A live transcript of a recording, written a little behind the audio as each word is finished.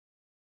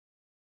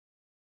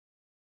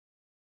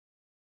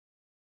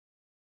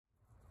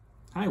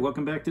Hi,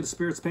 welcome back to the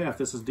Spirit's Path.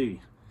 This is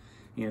D.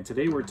 And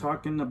today we're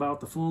talking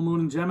about the full moon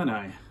in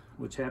Gemini,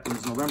 which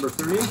happens November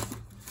 30th,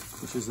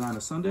 which is on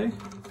a Sunday.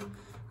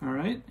 All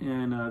right,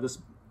 and this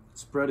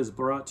spread is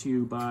brought to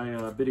you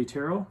by Biddy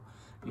Tarot.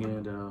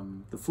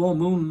 And the full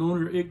moon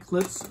lunar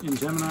eclipse in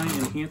Gemini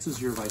enhances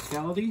your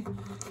vitality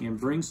and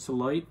brings to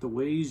light the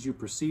ways you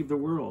perceive the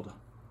world.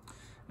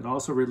 It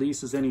also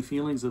releases any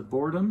feelings of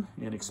boredom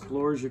and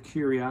explores your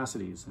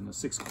curiosities. And the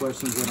 6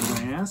 questions that I'm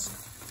going to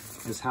ask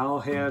is: how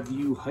have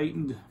you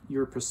heightened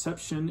your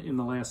perception in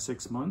the last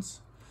 6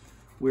 months?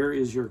 Where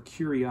is your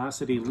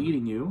curiosity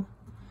leading you?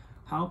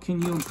 How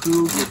can you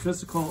improve your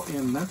physical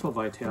and mental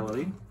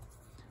vitality?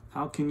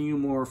 How can you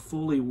more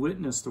fully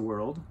witness the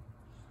world?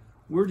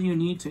 Where do you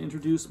need to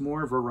introduce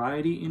more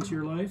variety into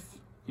your life?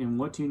 And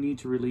what do you need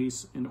to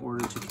release in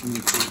order to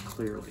communicate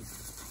clearly?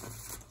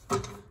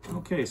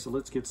 Okay, so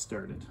let's get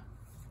started.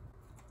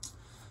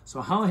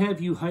 So how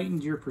have you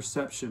heightened your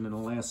perception in the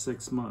last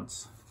 6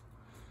 months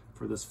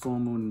for this full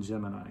moon in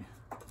Gemini?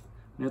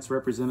 And that's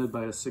represented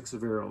by a 6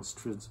 of Arrows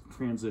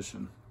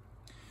transition.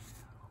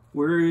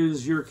 Where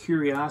is your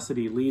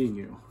curiosity leading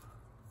you?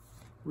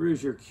 Where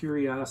is your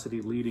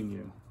curiosity leading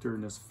you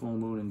during this full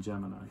moon in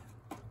Gemini?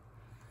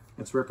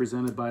 That's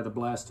represented by the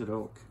Blasted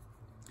Oak.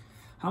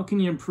 How can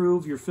you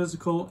improve your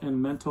physical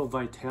and mental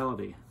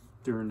vitality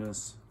during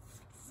this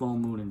full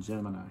moon in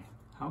Gemini?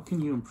 How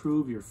can you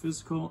improve your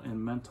physical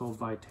and mental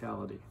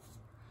vitality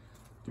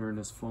during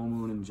this full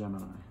moon in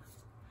Gemini?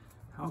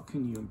 How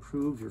can you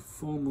improve your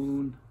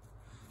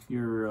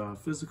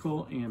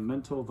physical and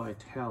mental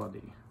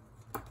vitality?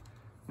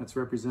 That's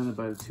represented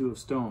by the 2 of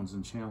Stones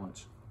in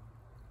Challenge.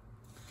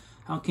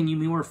 How can you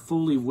more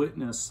fully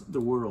witness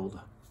the world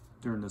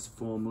during this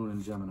full moon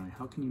in Gemini?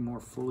 How can you more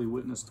fully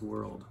witness the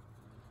world?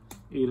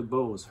 8 of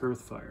Bows,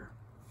 Hearthfire.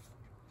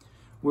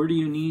 Where do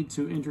you need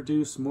to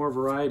introduce more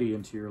variety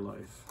into your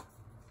life?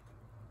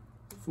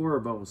 4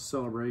 of Bows,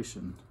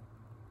 Celebration.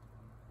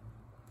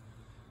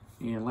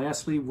 And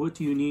lastly, what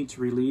do you need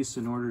to release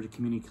in order to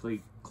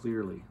communicate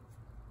clearly?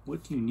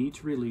 What do you need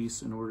to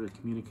release in order to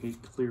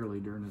communicate clearly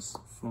during this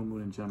full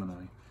moon in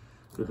Gemini?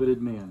 The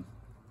Hooded Man.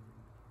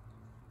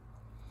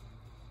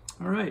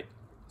 All right,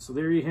 so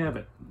there you have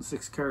it.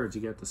 6 cards.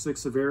 You got the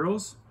 6 of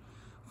Arrows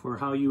for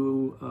how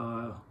you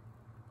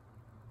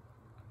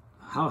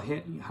how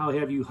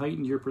have you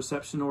heightened your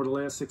perception over the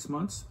last 6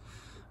 months.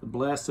 The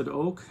Blasted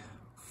Oak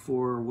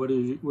for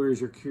where is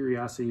your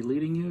curiosity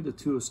leading you. The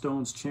 2 of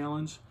Stones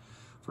Challenge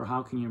for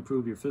how can you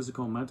improve your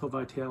physical and mental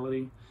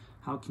vitality.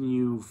 How can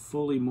you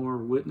fully more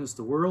witness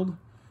the world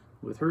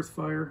with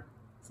Hearthfire.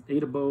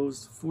 8 of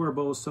Bows, 4 of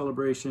Bows,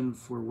 Celebration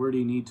for where do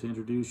you need to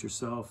introduce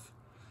yourself,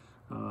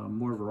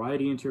 more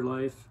variety into your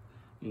life.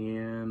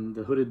 And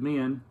the Hooded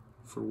Man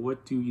for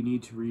what do you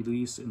need to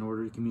release in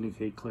order to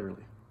communicate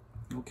clearly.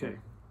 Okay,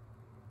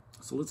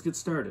 so let's get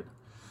started.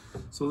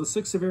 So the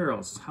 6 of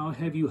Arrows, how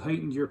have you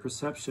heightened your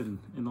perception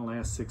in the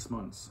last 6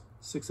 months?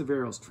 6 of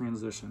Arrows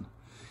transition.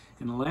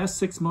 In the last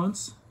 6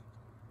 months,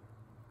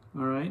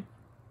 all right,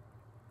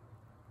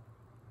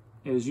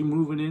 as you're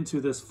moving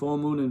into this full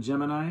moon in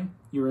Gemini,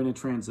 you're in a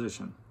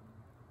transition.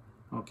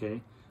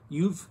 Okay,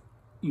 you've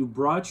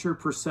brought your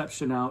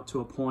perception out to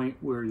a point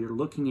where you're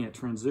looking at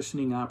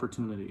transitioning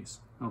opportunities.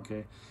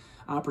 Okay,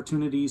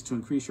 opportunities to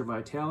increase your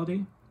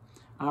vitality,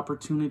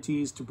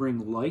 opportunities to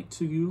bring light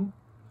to you,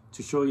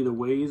 to show you the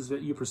ways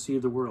that you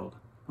perceive the world.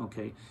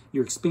 Okay,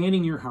 you're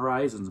expanding your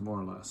horizons more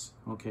or less.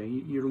 Okay,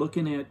 you're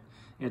looking at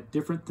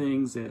different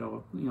things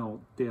that'll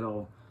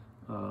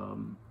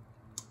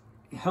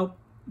help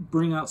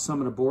bring out some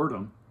of the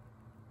boredom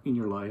in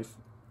your life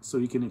so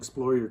you can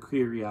explore your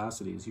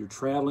curiosities. You're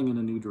traveling in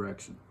a new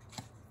direction.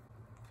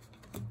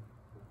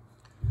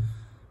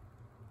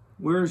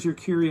 Where is your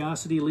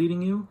curiosity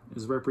leading you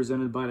is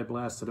represented by the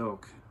Blasted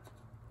Oak.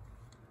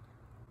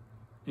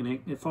 And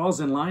it falls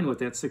in line with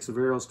that 6 of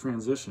Arrows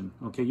transition.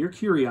 Okay, your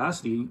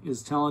curiosity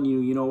is telling you,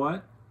 you know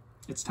what?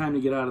 It's time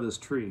to get out of this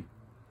tree.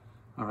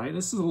 All right,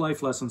 this is a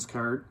life lessons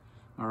card.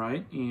 All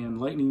right,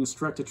 and lightning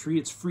struck a tree.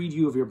 It's freed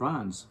you of your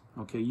bonds.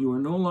 Okay, you are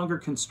no longer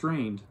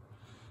constrained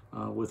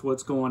with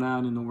what's going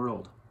on in the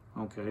world.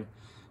 Okay,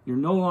 you're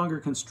no longer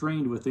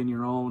constrained within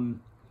your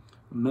own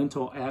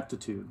mental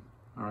aptitude.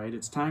 All right,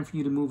 it's time for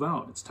you to move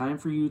out. It's time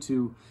for you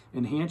to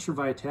enhance your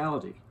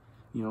vitality.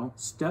 You know,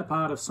 step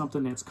out of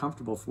something that's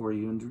comfortable for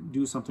you and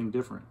do something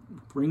different.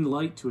 Bring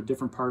light to a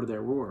different part of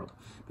that world,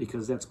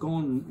 because that's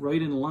going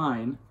right in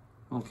line,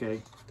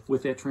 okay,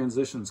 with that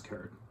transitions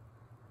card.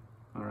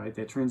 All right,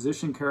 that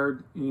transition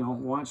card, you know,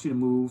 wants you to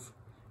move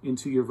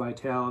into your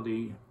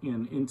vitality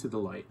and into the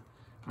light.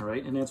 All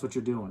right, and that's what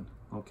you're doing.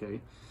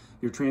 Okay,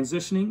 you're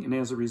transitioning, and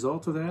as a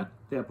result of that,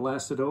 that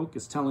Blasted Oak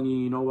is telling you,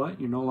 you know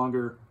what? You're no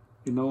longer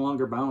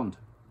bound.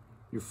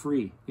 You're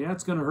free. Yeah,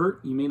 it's going to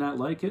hurt. You may not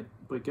like it,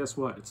 but guess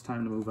what? It's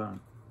time to move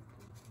on.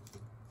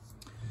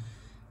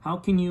 How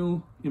can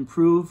you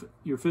improve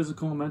your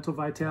physical and mental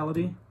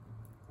vitality?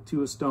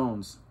 2 of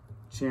Stones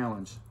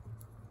Challenge.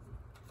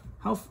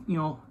 How, you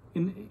know,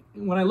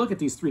 when I look at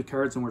these 3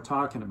 cards and we're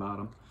talking about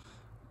them,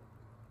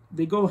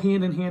 they go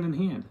hand in hand in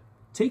hand.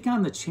 Take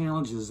on the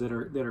challenges that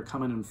are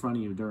coming in front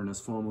of you during this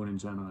full moon in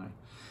Gemini.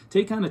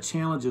 Take on the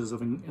challenges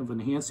of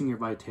enhancing your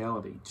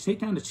vitality.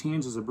 Take on the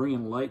challenges of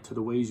bringing light to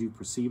the ways you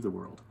perceive the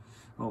world.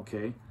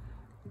 Okay?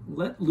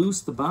 Let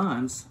loose the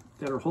bonds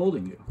that are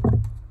holding you.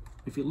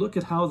 If you look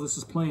at how this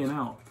is playing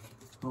out,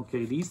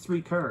 okay, these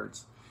three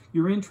cards,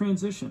 you're in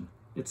transition.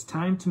 It's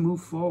time to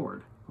move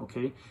forward.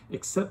 Okay?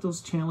 Accept those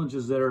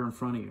challenges that are in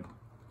front of you.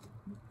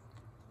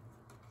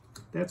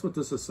 That's what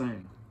this is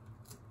saying.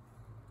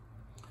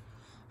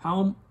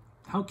 How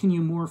can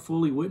you more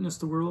fully witness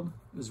the world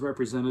is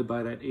represented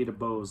by that Eight of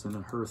Bows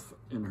and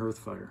hearth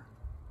fire.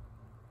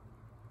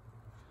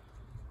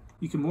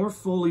 You can more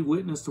fully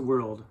witness the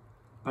world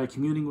by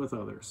communing with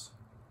others,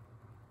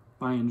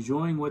 by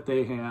enjoying what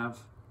they have,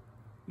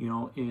 you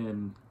know,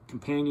 in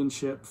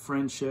companionship,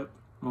 friendship,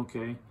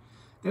 okay?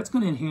 That's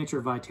going to enhance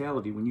your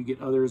vitality when you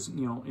get others,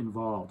 you know,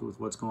 involved with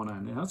what's going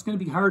on. Now, it's going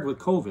to be hard with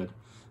COVID,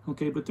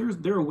 okay, but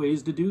there are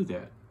ways to do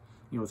that.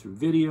 You know, through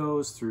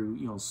videos, through,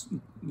 you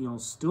know,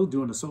 still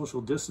doing a social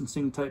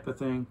distancing type of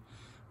thing,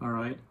 all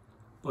right?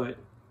 But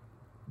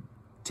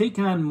take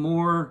on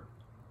more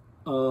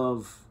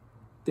of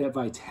that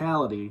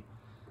vitality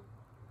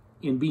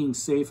in being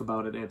safe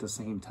about it at the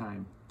same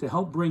time to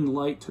help bring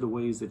light to the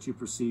ways that you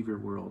perceive your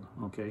world,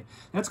 okay?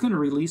 That's going to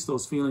release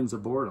those feelings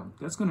of boredom.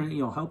 That's going to,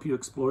 you know, help you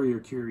explore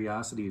your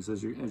curiosities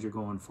as you're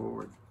going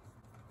forward.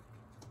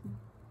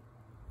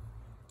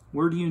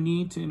 Where do you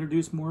need to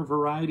introduce more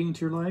variety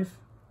into your life?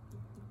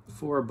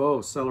 Four of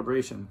Bows,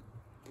 celebration.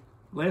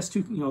 Last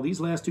two, you know, these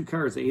last two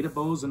cards, the Eight of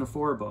Bows and the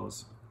Four of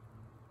Bows.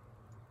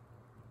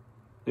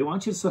 They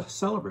want you to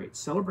celebrate.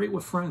 Celebrate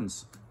with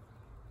friends.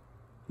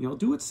 You know,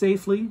 do it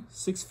safely,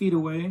 6 feet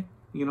away,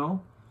 you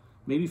know,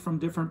 maybe from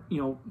different,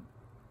 you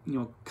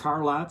know,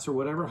 car lots or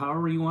whatever,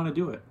 however you want to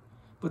do it.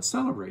 But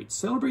celebrate.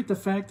 Celebrate the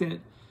fact that,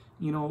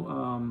 you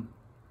know,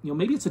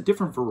 maybe it's a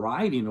different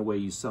variety in the way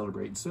you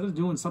celebrate. Instead of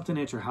doing something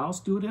at your house,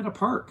 do it at a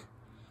park,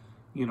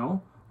 you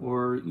know,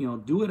 or, you know,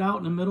 do it out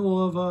in the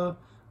middle of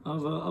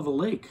a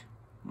lake,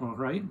 all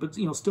right? But,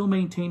 you know, still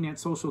maintain that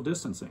social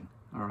distancing,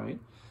 all right?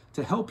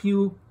 To help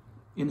you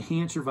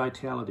enhance your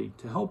vitality,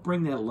 to help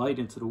bring that light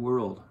into the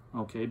world,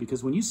 okay?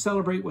 Because when you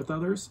celebrate with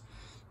others,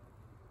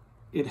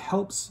 it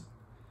helps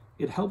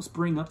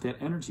bring up that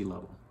energy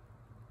level.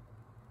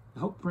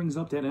 It brings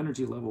up that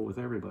energy level with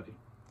everybody.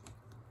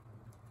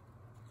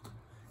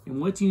 And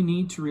what do you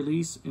need to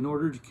release in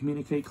order to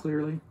communicate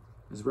clearly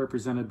is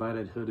represented by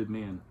that hooded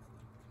man.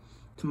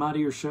 Come out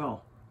of your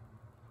shell.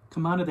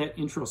 Come out of that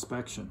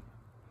introspection.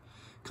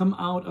 Come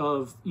out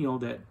of, you know,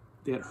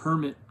 that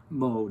hermit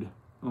mode,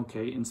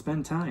 okay, and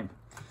spend time.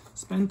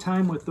 Spend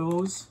time with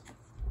those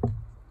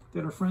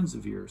that are friends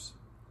of yours.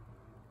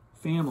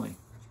 Family.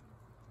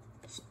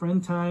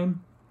 Spend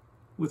time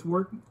with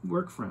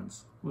work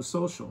friends, with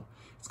social.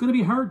 It's going to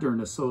be hard during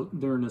this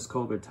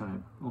COVID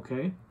time,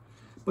 okay?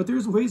 But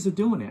there's ways of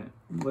doing it,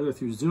 whether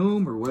through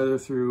Zoom or whether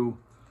through,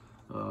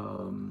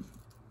 you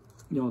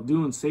know,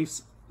 doing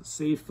safe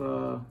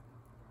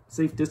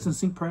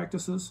distancing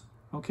practices,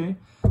 okay?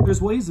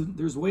 There's ways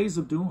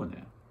of doing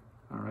that,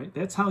 all right?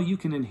 That's how you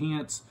can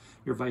enhance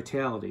your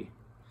vitality.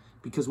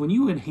 Because when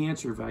you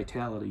enhance your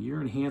vitality,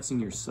 you're enhancing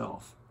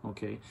yourself,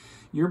 okay?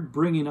 You're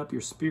bringing up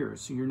your spirit,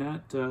 so you're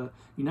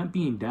not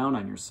being down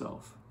on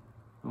yourself,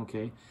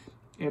 okay?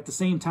 At the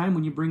same time,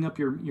 when you bring up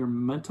your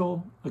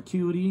mental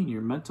acuity and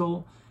your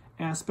mental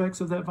aspects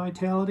of that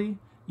vitality,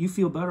 you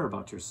feel better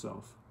about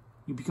yourself.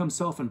 You become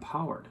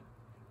self-empowered,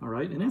 all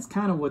right? And that's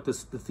kind of what the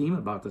theme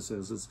about this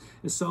is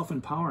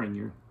self-empowering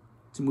you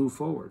to move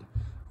forward.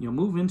 You know,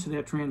 move into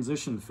that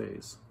transition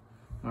phase,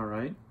 all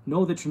right?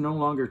 Know that you're no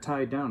longer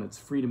tied down. It's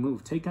free to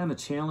move. Take on the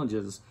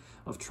challenges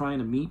of trying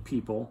to meet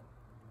people,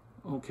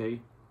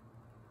 okay,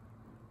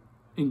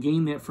 and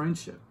gain that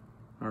friendship,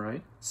 all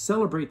right?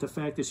 Celebrate the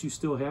fact that you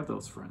still have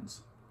those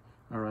friends,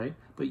 all right?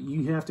 But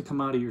you have to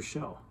come out of your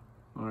shell,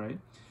 all right?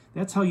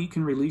 That's how you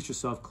can release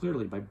yourself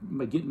clearly, by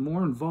getting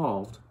more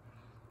involved,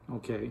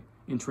 okay,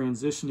 in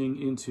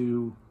transitioning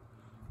into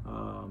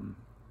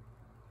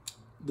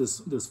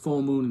this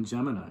full moon in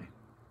Gemini.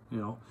 You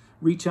know,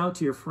 reach out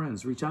to your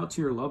friends, reach out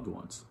to your loved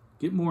ones,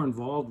 get more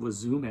involved with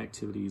Zoom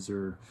activities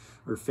or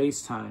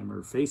FaceTime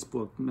or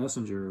Facebook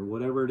Messenger or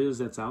whatever it is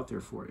that's out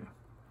there for you.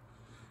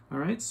 All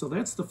right, so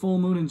that's the full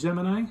moon in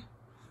Gemini.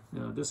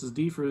 This is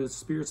D for the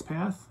Spirit's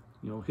Path.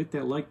 You know, hit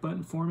that like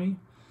button for me,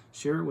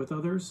 share it with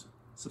others,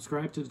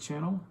 subscribe to the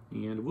channel,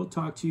 and we'll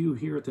talk to you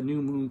here at the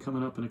new moon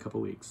coming up in a couple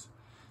weeks.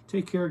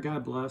 Take care,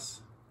 God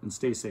bless, and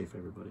stay safe,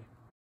 everybody.